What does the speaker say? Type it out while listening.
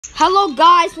Hello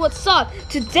guys, what's up?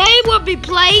 Today we'll be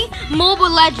playing Mobile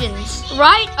Legends,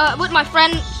 right? With my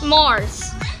friend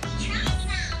Mars.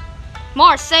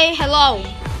 Mars, say hello.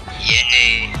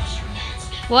 Yay.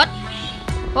 What?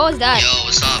 What was that? Yo,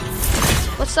 what's up?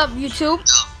 What's up, YouTube?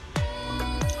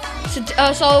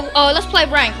 So let's play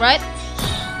rank, right?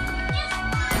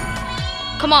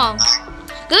 Come on.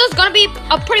 This is gonna be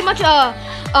a pretty much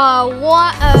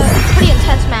pretty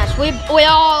intense match. We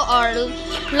all are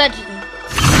legends.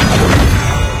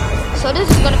 So this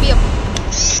is gonna be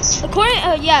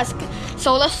yes.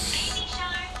 So this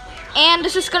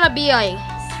is gonna be a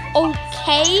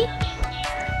okay,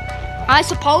 I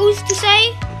suppose to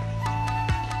say.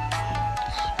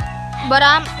 But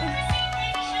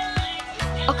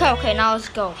okay. Now let's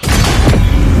go.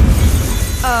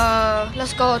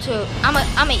 Let's go to. I'm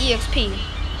an EXP.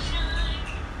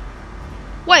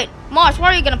 Wait, Mars,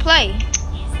 what are you gonna play?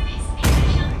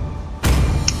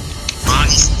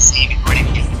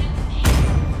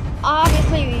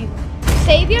 Obviously,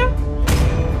 Savior?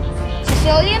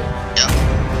 Sicilian? Yep.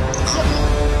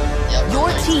 Your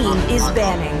team is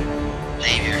banning.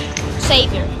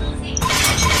 Savior.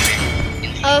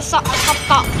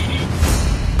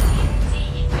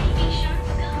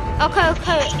 Okay.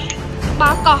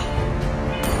 Baka.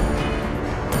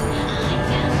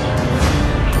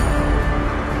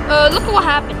 Look at what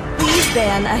happened. Please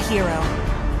ban a hero.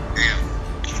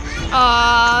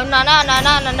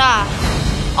 Nah.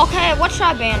 Okay, what should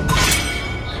I ban?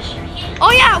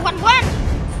 Oh yeah, one. Wait,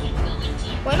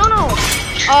 no.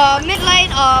 Mid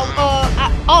lane,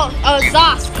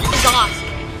 Zosk.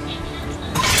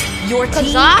 Your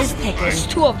team Zosk is picking. is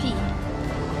too OP.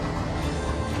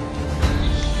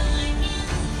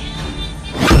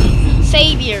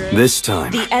 Savior. This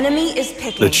time, The enemy is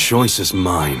picking. the choice is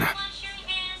mine.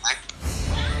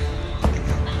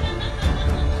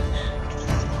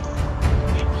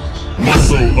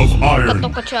 Muscle of iron.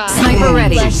 Sniper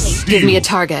ready. Leslie. Give me a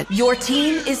target. Your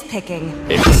team is picking.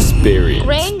 Experience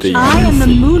Range. the I am the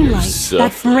youth in moonlight that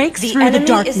yourself. breaks The through the enemy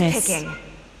darkness. is picking.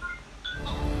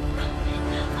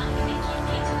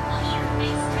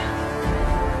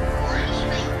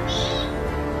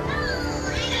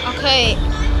 Okay.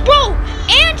 Bro,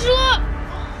 Angela!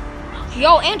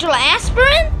 Yo, Angela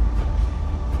Aspirin?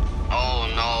 Oh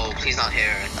no, please not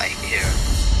here. I hate here.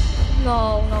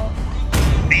 No.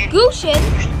 Gushin?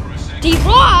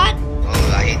 D-Rod?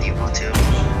 Oh, I hate you too.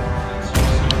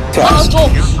 Test.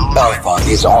 Aldos. Alpha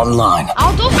is online.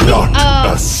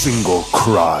 Not a single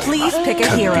cry Please pick a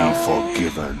can hero. be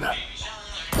forgiven.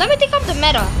 Let me think of the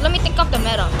meta.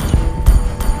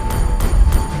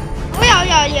 Oh, yeah.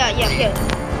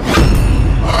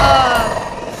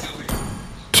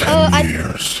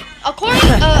 Years. I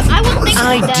would think I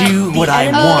that do what I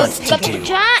want to do.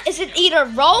 Gatocha is either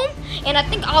Rome, and I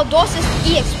think Aldos is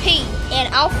EXP,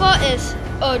 and Alpha is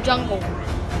jungle,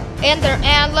 and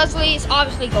Leslie is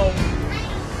obviously gold.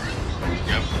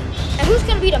 Yep. And who's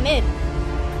gonna be the mid?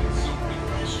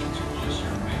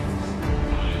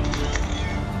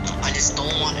 I just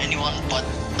don't want anyone but,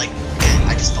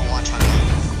 I just don't want China.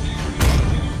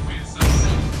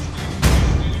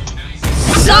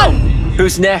 Sun.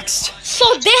 Who's next? So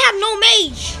they have no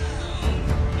mage.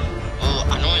 Oh,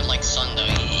 I know it like Sun though.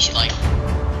 He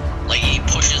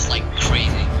pushes like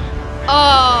crazy.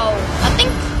 Oh, I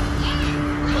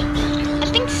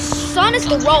think Sun is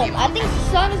the Rome.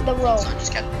 Sun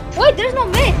just kept. Wait, there's no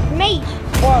mage.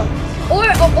 Or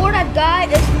that guy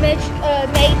is mage.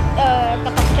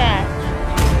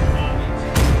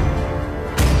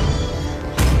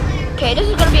 Okay, this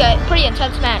is gonna be a pretty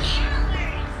intense match.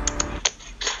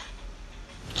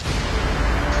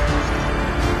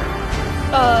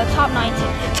 Top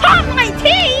 19. Top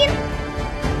 19?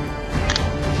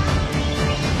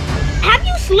 Have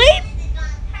you sleep?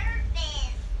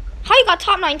 How you got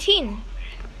top 19?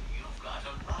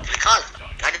 Because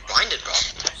I get blinded, bro.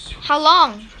 How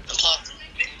long? And plus,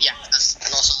 yeah, and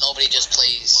also nobody just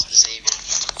plays Xavier.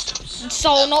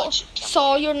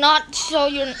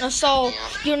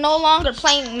 You're no longer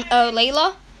playing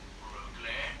Layla?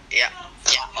 Yeah.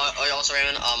 Oh, also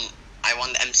Raymond, I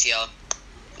won the MCL.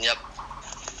 Yep.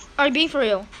 Are you being for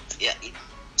real? Yeah. It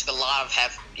took a lot of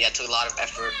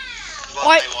effort. But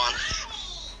Why- I won.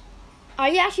 Are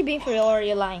you actually being for real or are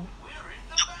you lying?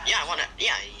 Yeah, I won it.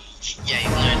 Yeah, you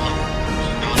won it. I won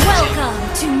the Welcome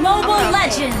to Mobile Okay.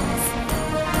 Legends.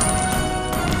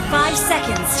 5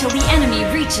 seconds till the enemy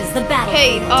reaches the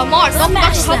battlefield. Hey, Mars, don't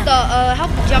forget to Smash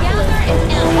help the jungler.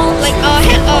 them. Like,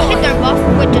 hit their buff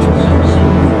with just.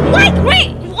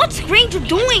 What's Granger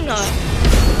doing?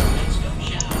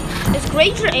 Is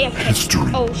Granger AFK?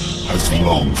 History Oh, has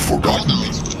long forgotten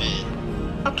me.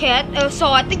 Okay, so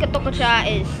I think a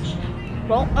Tokacha is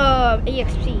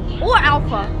EXP or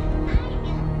Alpha.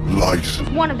 Light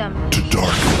One of them. to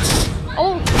darkness.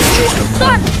 Oh, Just a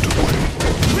son! moment away.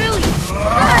 Really?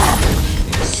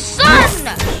 Son!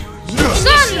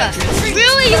 Son!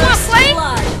 Really? You wanna play?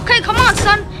 Okay, come on,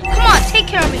 son. Come on, take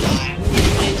care of me.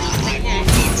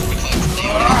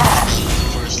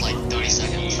 First like 30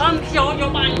 seconds.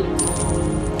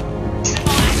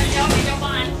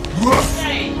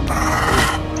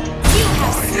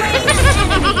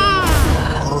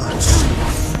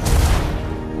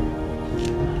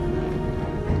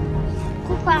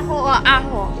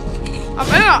 Apple. I'm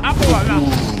in an apple right The now.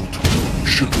 world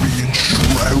should be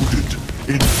enshrouded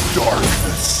in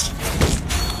darkness.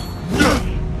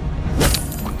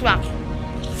 Come on.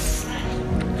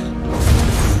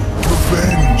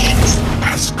 Revenge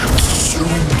has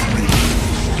consumed me.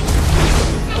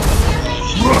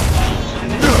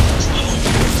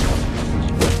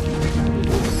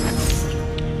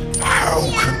 How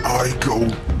can I go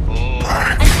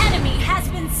back? An enemy has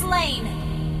been slain.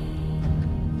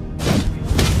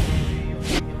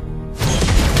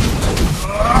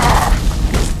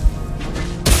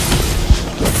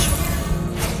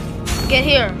 Get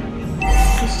here.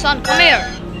 Son, come here.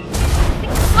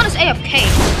 Son is AFK.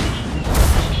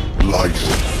 Light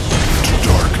to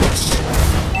darkness.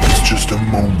 It's just a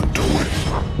moment away.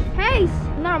 Hey,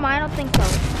 never mind, I don't think so.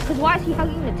 Because why is he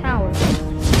hugging the tower?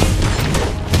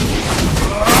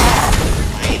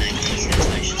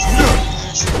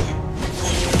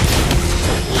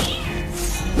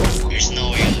 There's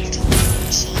no way I lived.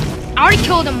 I already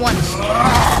killed him once.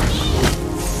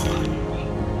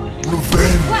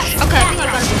 Revenge. Okay, I think I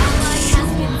got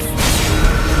it.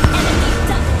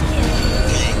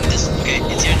 Okay,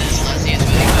 it's either this last is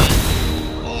really good,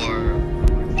 or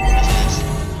this.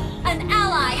 An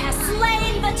ally has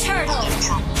slain the turtle.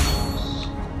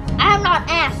 I'm not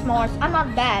ass, Mars. I'm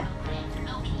not bad.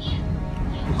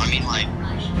 I mean, like,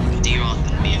 D-Rock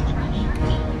and me.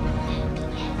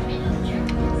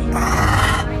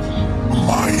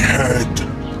 My head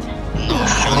No,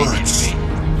 hurts.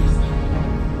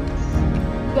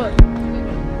 Good.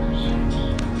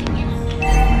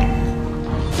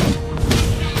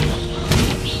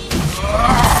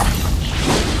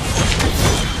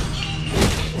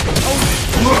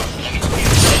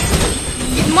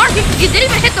 Mark, you didn't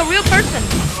even hit the real person.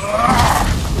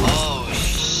 Oh,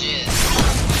 shit.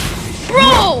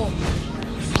 Bro!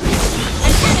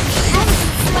 An enemy has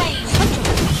been slain.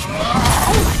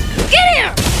 Get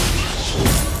here!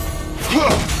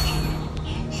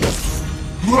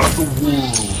 The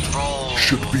world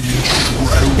should be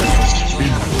enshrouded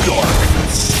in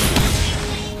darkness.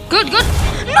 Good, good.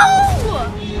 No!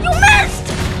 You missed!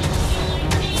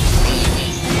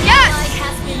 Ally Yes!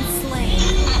 has been slain.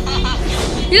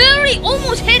 You literally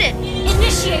almost hit it.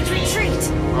 Initiate retreat.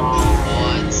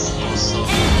 What? It was so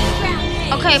Enemy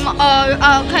rampage. Okay,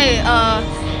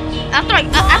 after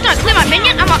I clear my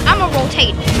minion, I'ma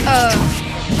rotate. As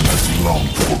long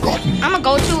forgotten. I'm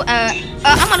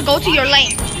gonna go to your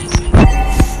lane.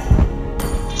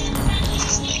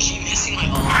 I keep missing my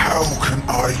ult. How can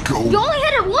I go You only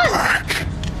hit it once. back?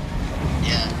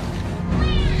 Yeah.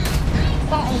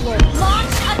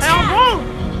 Launch attack.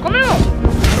 Come here. No!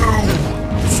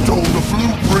 Stole the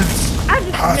blueprints! I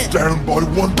just Passed missed. down by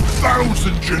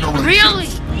 1,000 generations! Really?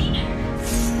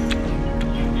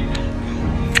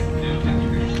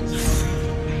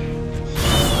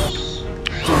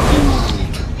 The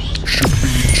world should be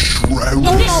enshrouded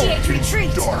Initiate in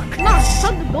retreat. darkness. Come on,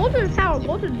 son, go to the tower.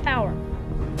 Go to the tower.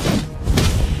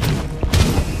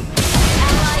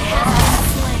 Ally has been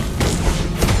slain.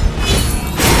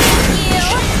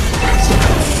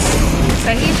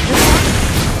 Okay, he's this one.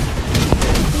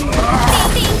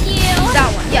 Thank you. That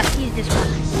one. Yes, he's this one.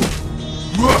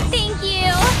 Thank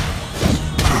you.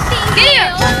 Get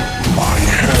here! My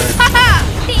head. Haha!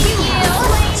 Thank you.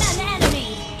 Slain an enemy.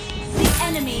 The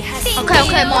enemy has been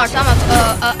Okay, Mars. I'm a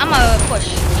push.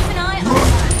 Keep an eye on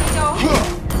her.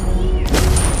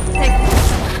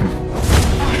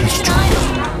 History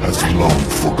has long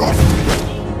forgotten me.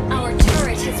 Our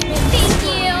turret has been. Thank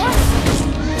you.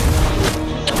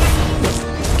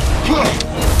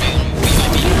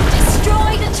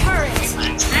 Destroy the turret.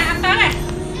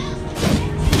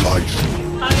 Light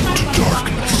to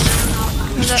darkness.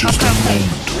 It's just a Okay.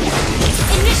 moment away.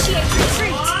 Initiate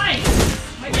retreat.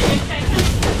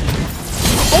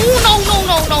 Oh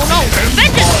no!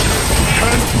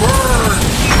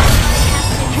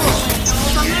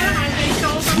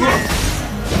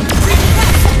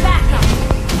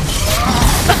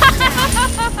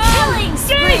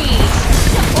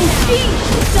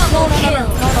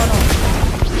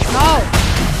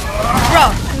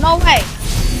 No way.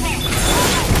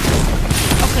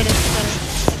 Okay, this is better.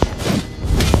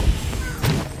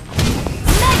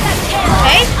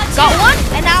 Okay, got one,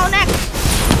 and now next.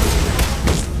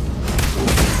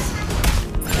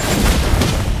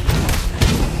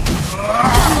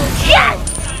 Yeah!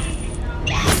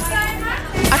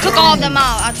 I took all of them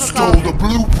out. I took all. Stole the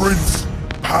blueprints.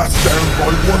 Passed down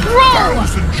by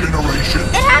 1,000 generations.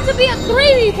 It had to be a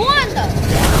 3v1 though.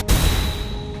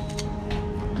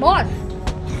 North.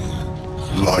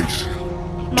 Light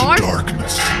North. to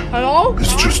darkness Hello?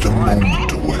 is just a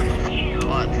moment away.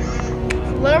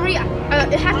 Literally,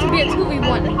 it has to be a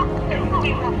 2v1.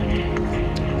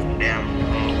 Damn.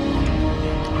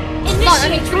 No, I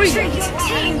mean 3.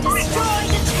 Team destroy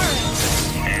the turret.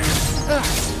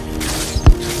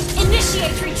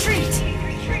 Initiate retreat.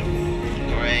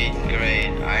 Great.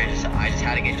 I just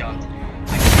had to get jumped. I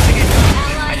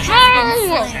just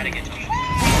had to get jumped.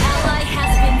 Ally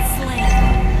has been slain.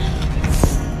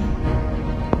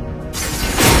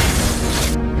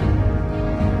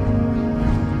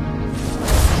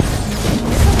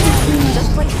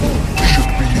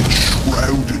 Should be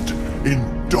enshrouded in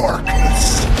darkness.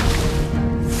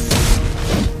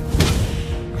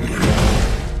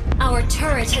 Our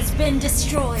turret has been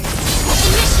destroyed.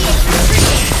 Initiate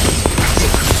retreat.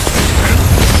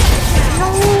 No!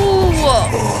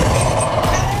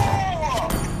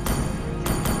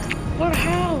 What the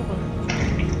hell?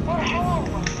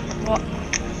 What?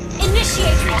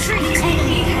 Initiate retreat.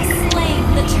 Enemy has slain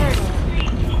the turtle.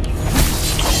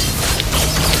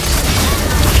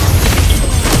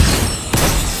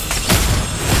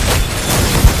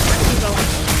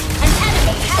 An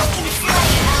enemy has been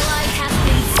slain. Ally has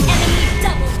been enemy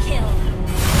double kill.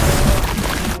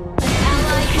 An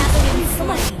ally has been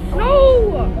slain. No!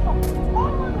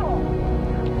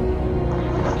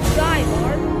 Die,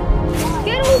 Lord.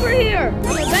 Get over here!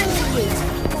 I'm avenging you.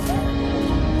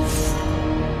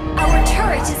 Our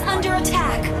turret is under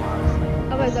attack.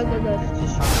 Okay, good.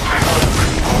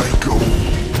 I go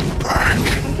back.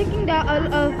 I'm taking that,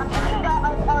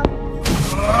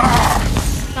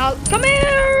 now, come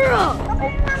here! You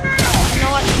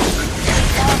know what?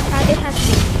 It has to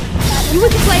be. You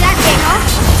want to play that game, huh?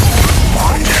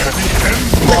 My heavy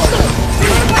empire.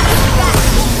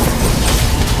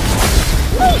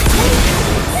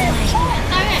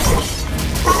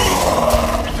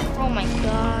 Oh my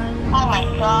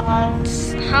god.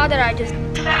 How did I just...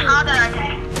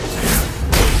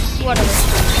 Whatever.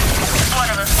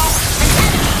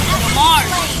 Mars,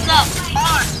 what's up?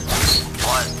 What?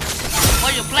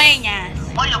 What you playing as?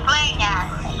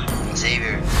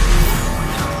 Xavier.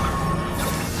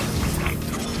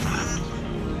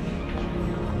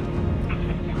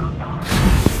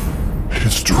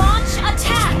 History Launch has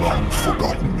attack. long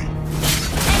forgotten me.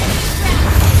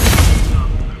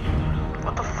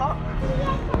 What the fuck?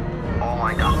 Oh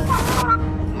my god.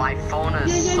 My phone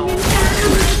is so...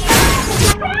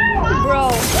 Bro.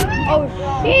 Oh,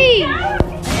 jeez!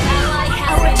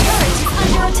 Our turret is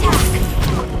under attack.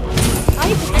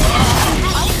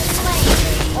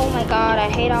 Oh my god, I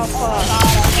hate Alpha.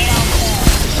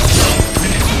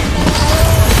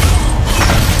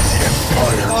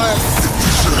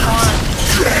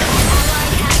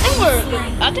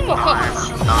 I think we're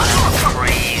cooked. Not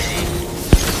crazy.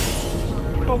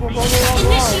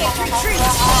 Initiate retreat.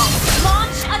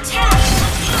 Launch attack.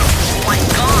 Oh my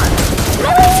god.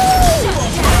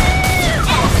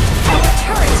 Our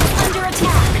turret is under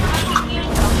attack.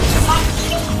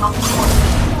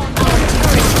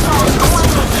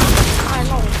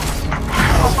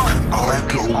 I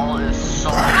go All is so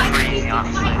crazy,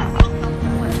 honestly.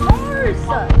 Mars!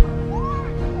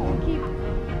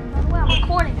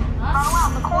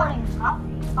 I'm recording.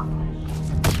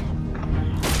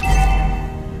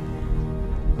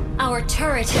 Our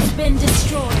turret has been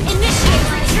destroyed.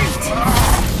 Initiate retreat.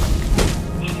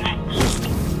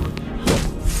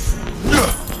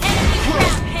 Enemy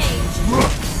rampage.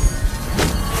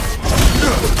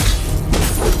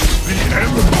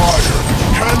 the empire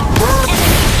can burn.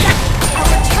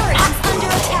 Our turret is under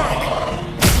attack.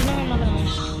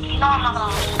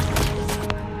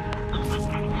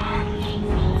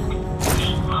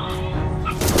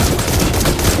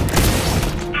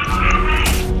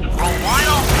 Bro, why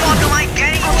the fuck am I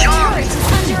getting Our turret jumped? is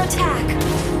under attack.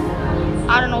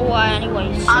 I don't know why,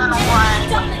 anyways.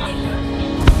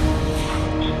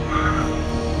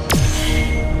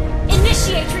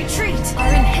 Initiate retreat.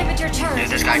 Our inhibitor turret Dude,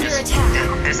 this is guy under just...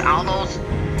 attack. This Aldos...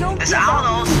 Don't This give up.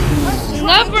 Aldos...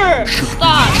 Never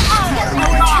stop.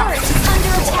 Our turret is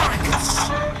under attack.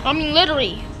 I mean,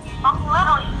 literally. Light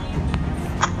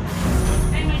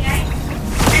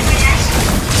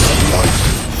to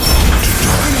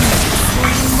darkness.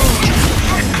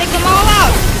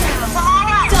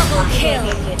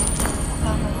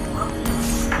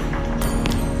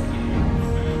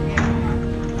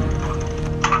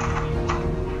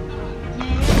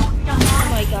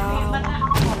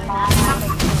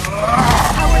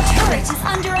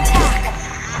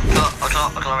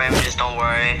 Glory, just don't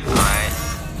worry. Alright.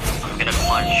 I'm gonna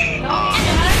clutch. You're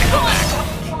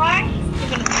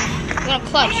gonna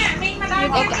clutch.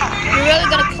 You're really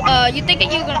gonna. You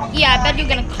thinking you're gonna? Yeah, I bet you're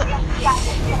gonna.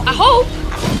 I hope.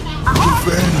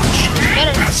 Revenge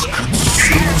Better. has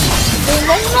consumed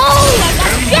No, I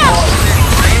got jumped.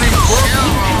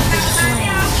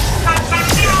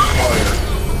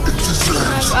 fire. It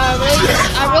deserves I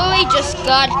really just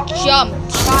got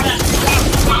jumped.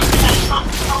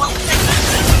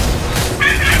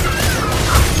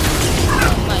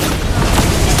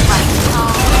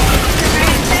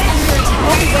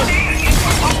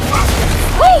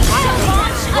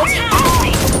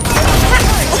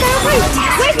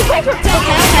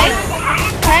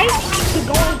 Okay. Keep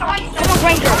going. Come on,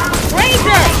 Ranger.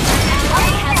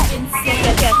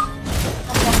 Yes.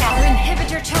 Our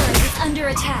inhibitor turret is under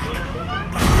attack.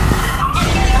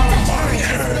 Our turret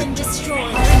has been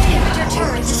destroyed. Our inhibitor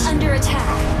turret is under attack.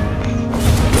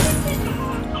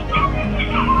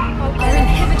 Our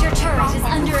inhibitor turret is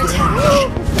under attack.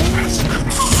 has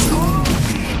consumed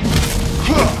me.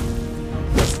 Huh.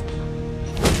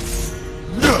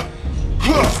 Nuh.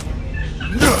 Huh.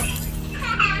 Nuh.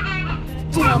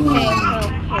 Okay.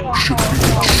 Should be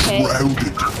shrouded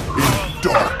in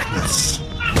darkness.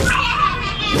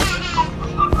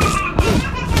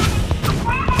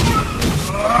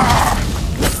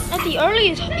 At the early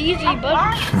is easy,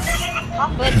 but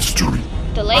History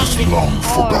the late is is long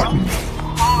hard. forgotten.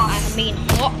 I mean,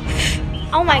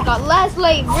 oh my God,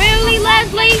 Leslie, really,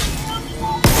 Leslie?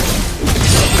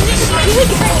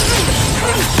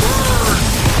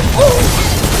 Oh,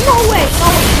 no way.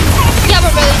 Yeah,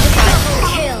 we're really just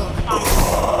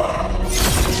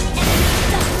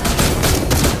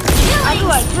I do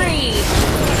agree.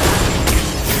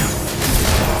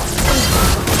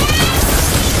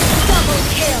 Double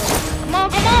kill.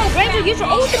 Come on, Ranger, use your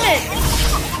ultimate.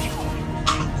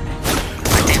 I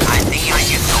think I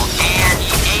used to, and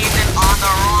he aimed it on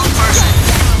the wrong person.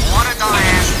 What a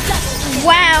dumbass.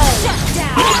 Wow. Shut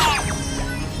down.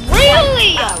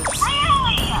 Really?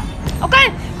 Okay,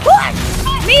 push.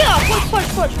 Mia, push.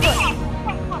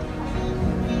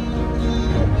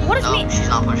 What is No, me? she's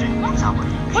not pushing. She's not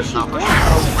pushing. What's She's she not doing? pushing.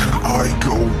 How can I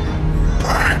go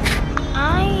back?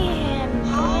 I am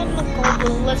gonna go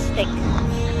ballistic.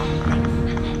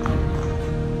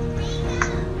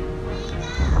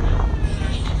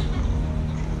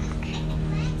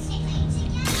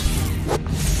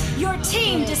 Your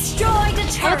team destroyed a I'm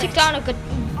gonna turret. take down a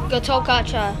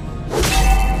Gatokacha.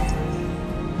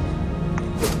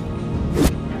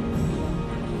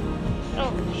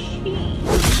 Oh, jeez.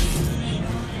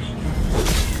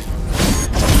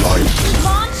 Life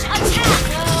Launch attack.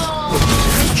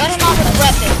 Better not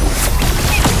regret it.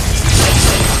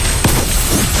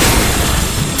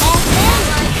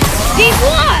 Deep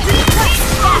what?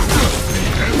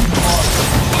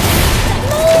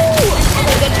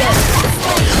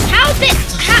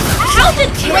 How did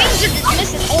Ranger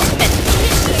dismiss his ultimate?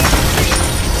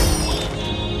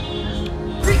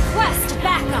 Request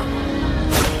backup.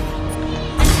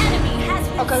 An enemy has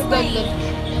been Okay, slain. good.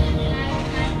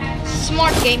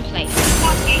 Smart gameplay.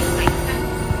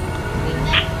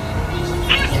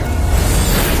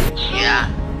 Yeah.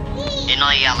 You know,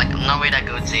 yeah, like, I'm not really that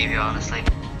good, Xavier, honestly.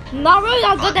 Not really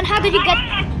that good. Then how did you get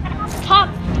top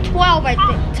 12? I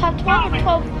think top 12 or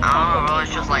 12. I don't know, bro,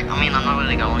 it's just like, I mean, I'm not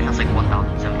really good. I only has like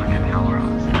 1,700 power,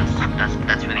 honestly.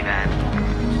 That's really bad.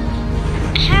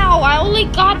 How? I only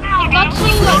got to like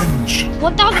revenge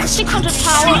 1,600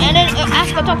 power, and then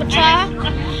ask a Cha,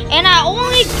 and I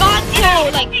only got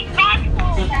to like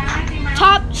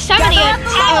top 70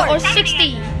 or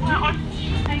 60.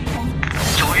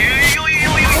 Yo,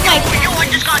 I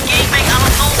just got gangbanged out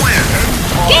of nowhere.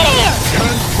 Get here!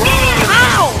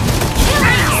 How?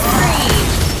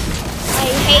 I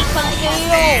hate Conceal.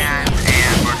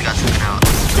 And Bird got taken out.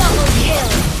 Double kill.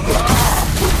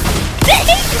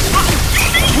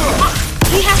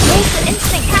 He has most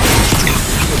instinct.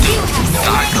 You have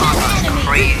God, slain an Conrad's enemy.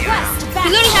 crazy, man. Request He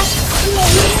backup. literally has.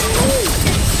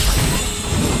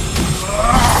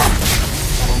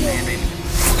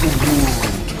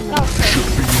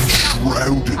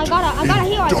 shrouded I gotta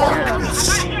heal.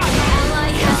 darkness. Ally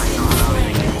has been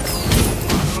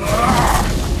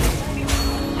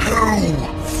Who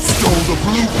stole the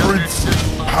blueprints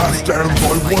passed down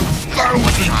by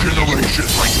 1,000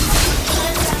 generations?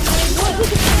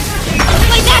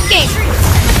 Play that game.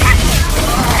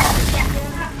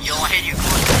 Yo, I hit you.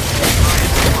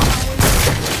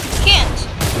 Can't.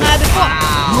 Before.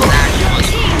 Wow, that was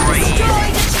crazy.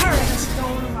 destroyed a turret.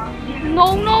 No.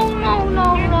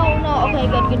 Okay,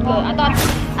 good. I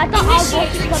thought I was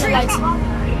just gonna like.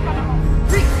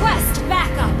 Request backup.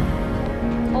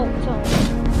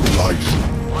 Light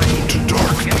to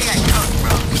darkness.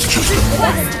 It's just a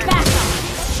moment.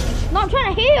 No, I'm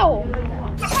trying to heal.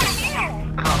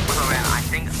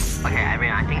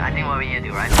 I think what we need to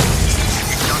do, right? Is just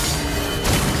to kill.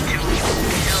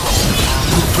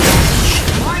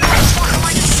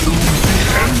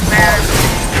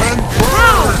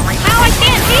 How I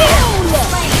can't heal?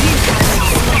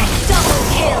 Double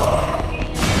kill.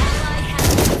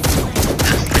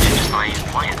 Just not even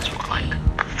playing this one, like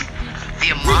the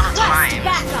amount of times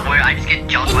where I just get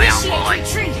jumped by Alpha, like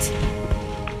Retreat.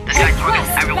 this guy's targeting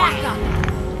everyone.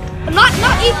 Not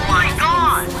even. Oh my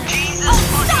god! Jesus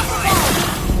fucking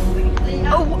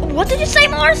Oh, what did you say,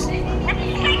 Mars? This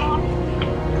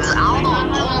Aldo,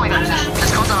 oh my god,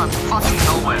 this comes out of fucking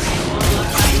nowhere.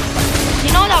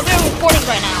 You know that we're recording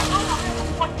right now.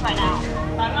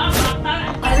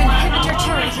 Our inhibitor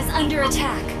turret is under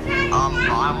attack.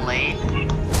 I'm late.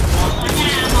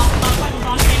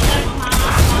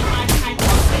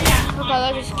 Okay,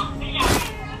 let's just.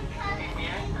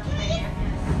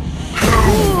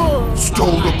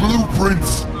 Stole the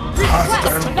blueprints. Passed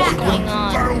down by What's going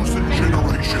on? 1,000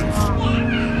 generations.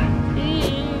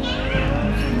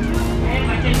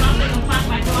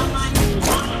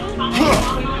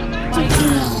 The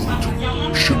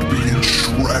world should be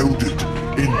enshrouded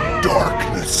in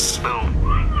darkness. Boom.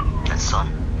 That's sun.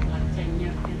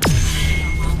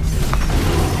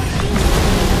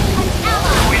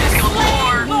 We just killed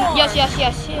four. Yes.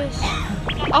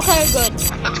 Okay, good.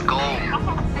 Let's go.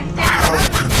 How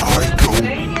can I go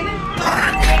back?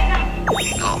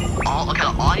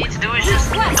 All I need to do is just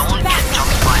don't get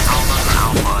jumped by Alpha,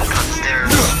 because they're...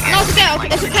 No, it's okay.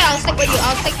 It's okay. I'll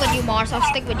stick with you, Mars. I'll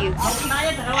stick with you. Trying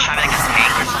to make a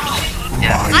tank or something.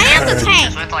 Yeah. I am the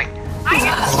tank. So it's like...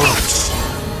 Hurts.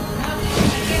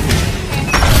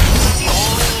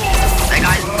 Hey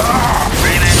guys.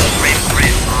 Raymond.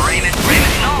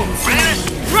 No, Raymond.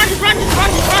 Run!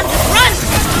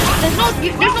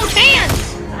 There's no chance.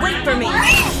 Wait for me.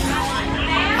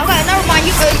 Okay, never mind.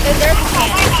 There's a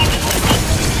chance.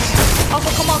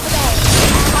 Okay, come on. No.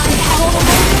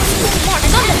 Come on,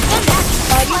 thunder.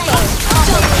 You go.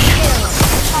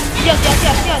 Yes.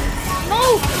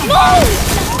 No.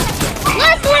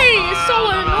 Leslie is so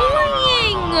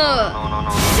annoying. No.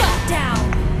 Shut down.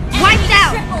 Wiped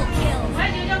out. Triple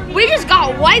kill. We just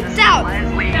got wiped out.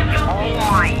 Leslie. Oh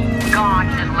my god,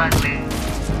 just Leslie.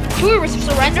 Do we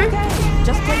surrender?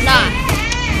 Nah.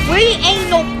 We ain't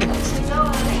no.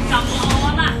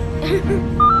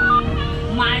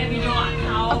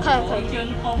 Okay.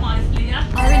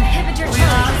 Our inhibitor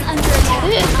turret is under attack.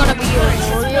 This is gonna be a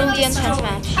really intense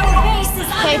match. Our base is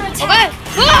Okay. under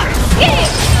attack. Yeah.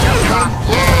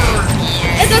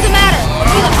 It doesn't matter.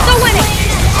 I'm still winning.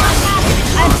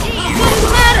 It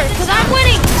doesn't matter because I'm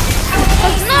winning.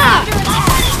 Cause nah.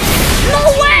 No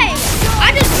way. I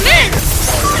just missed.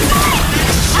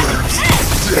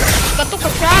 Katuka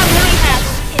really has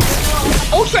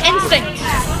ultra instinct.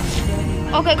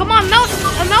 Okay, come on, melt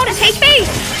his HP.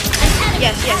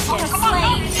 Yes.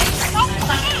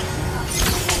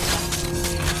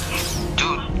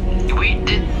 Dude, we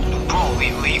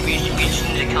just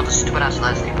need to kill the stupid ass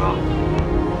Leslie, bro.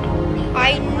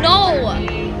 I know.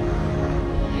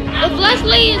 If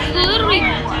Leslie is literally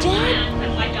dead.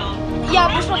 Yeah,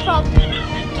 there's no problem.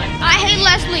 I hate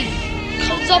Leslie.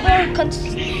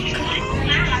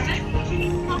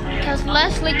 Because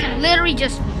Leslie can literally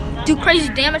just do crazy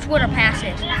damage with her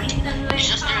passes. It's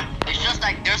just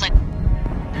like there's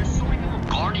so many people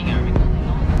guarding everything.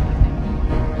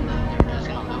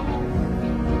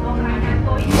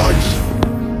 Light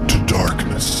to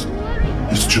darkness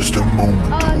is just a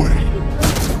moment away.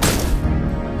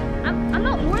 I'm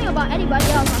not worrying about anybody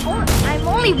else. I'm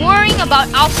only worrying about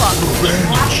Alpha.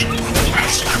 Revenge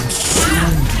has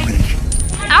consumed me.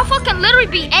 Alpha can literally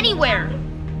be anywhere.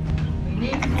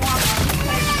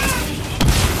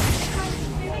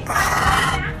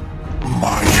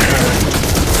 My head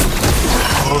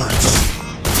hurts.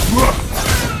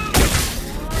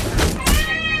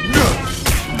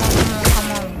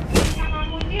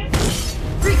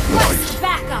 Request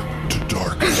backup. To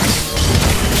darkness.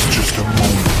 It's just a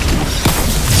moment.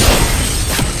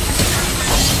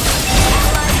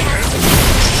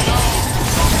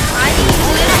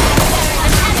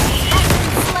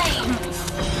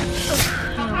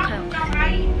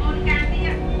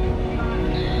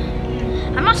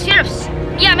 I'm not scared of.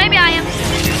 Yeah, maybe I am.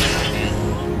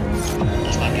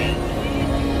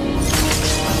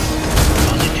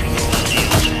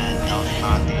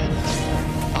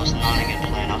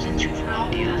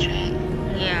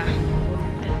 Yeah.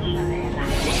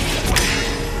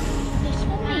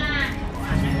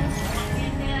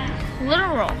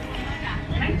 Literal.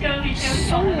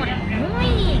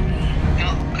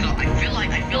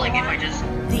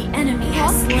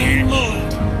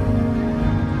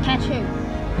 too.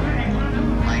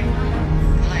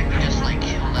 Like just like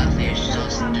kill that fish. There's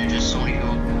just so many who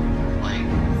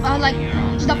Like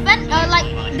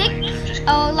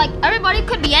like everybody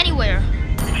could be anywhere.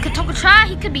 Katokatra,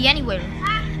 he could be anywhere.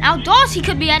 Outdoors, he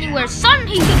could be anywhere. Sun,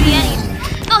 he could be anywhere.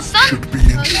 No, Sun, Should be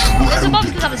it's above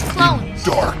because of his clones.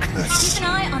 darkness. Keep an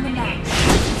eye on the map.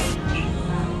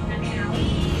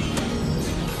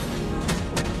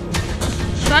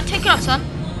 Should I take it off, Sun?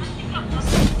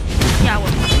 Yeah, I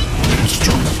will.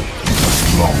 History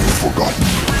is long forgotten.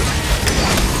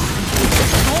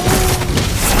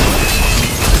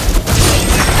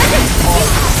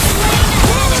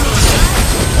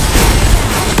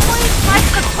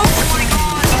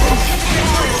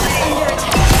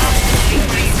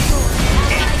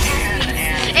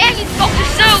 And he's got the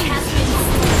sound.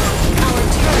 Our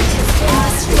turret has been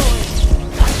destroyed.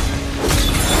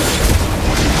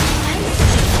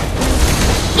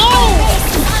 No!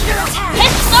 Under attack.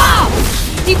 Pissed off!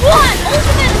 He won!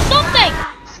 Ultimate something!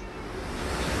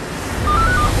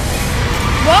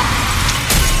 Well,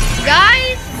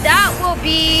 guys, that will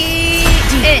be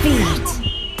it.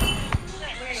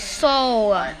 So,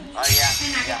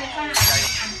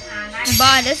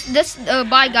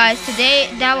 bye guys. Today,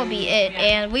 that will be it.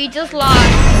 And we just lost.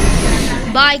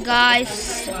 Bye guys.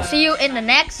 See you in the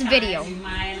next video.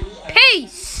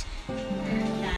 Peace!